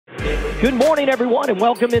Good morning, everyone, and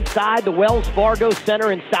welcome inside the Wells Fargo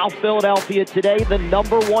Center in South Philadelphia today. The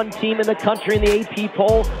 #1 team in the country in the AP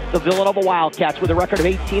poll, the Villanova Wildcats, with a record of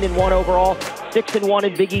 18-1 overall, 6-1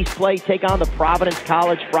 in Big East play, take on the Providence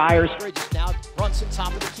College Friars. Now Brunson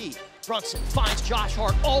top of the key. Brunson finds Josh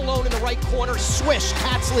Hart all alone in the right corner. Swish.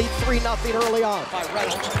 Cats lead 3-0 early on by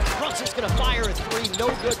Reynolds. Brunson's going to fire a three. No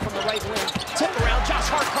good from the right wing. Tip around. Josh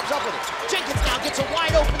Hart comes up with it. Jenkins now gets a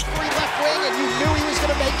wide open three left wing, and you knew he was going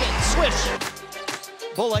to make it. Swish.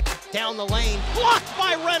 Bullock down the lane. Blocked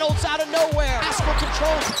by Reynolds out of nowhere. Haskell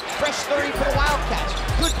controls. Fresh 30 for the Wildcats.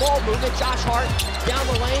 Good ball movement. Josh Hart down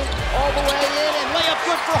the lane. All the way in, and layup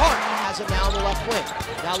good for Hart. Has it now on the left wing.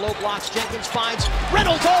 Now low blocks. Jenkins finds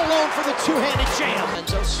Reynolds all alone for the two-handed jam.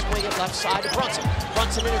 Enzo swing it left side to Brunson.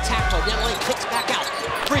 Brunson in attack mode. Down the lane. Kicks back out.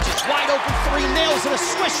 Bridges wide open three. Nails and a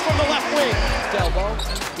swish from the left wing. Delbo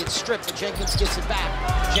gets stripped, and Jenkins gets it back.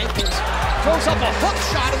 Jenkins throws up a hook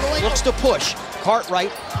shot in the lane. Looks to push.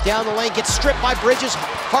 Cartwright down the lane, gets stripped by Bridges.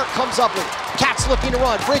 Hart comes up with it. Cat's looking to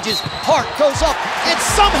run. Bridges, Hart goes up, and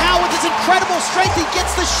somehow with his incredible strength, he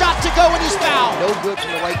gets the shot to go, and he's fouled. No good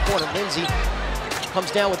from the right corner. Lindsay comes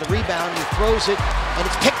down with the rebound, and he throws it, and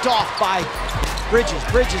it's picked off by Bridges.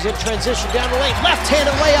 Bridges in transition down the lane.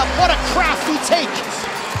 Left-handed layup. What a crafty take.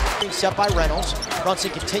 Set by Reynolds.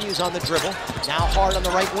 Brunson continues on the dribble. Now Hart on the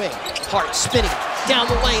right wing. Hart spinning down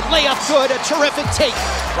the lane. Layup good. A terrific take.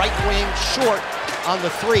 Right wing short on the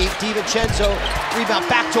three. DiVincenzo rebound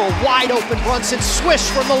back to a wide open Brunson. Swish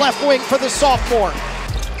from the left wing for the sophomore.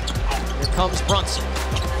 Here comes Brunson.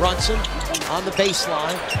 Brunson on the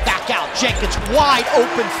baseline. Back out. Jenkins wide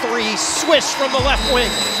open three. Swish from the left wing.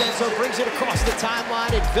 DiVincenzo brings it across the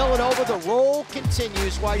timeline, and Villanova, the roll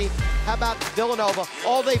continues. Whitey, how about Villanova?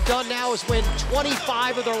 All they've done now is win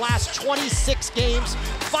 25 of their last 26 games.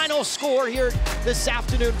 Final score here this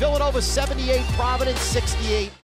afternoon. Villanova 78, Providence 68.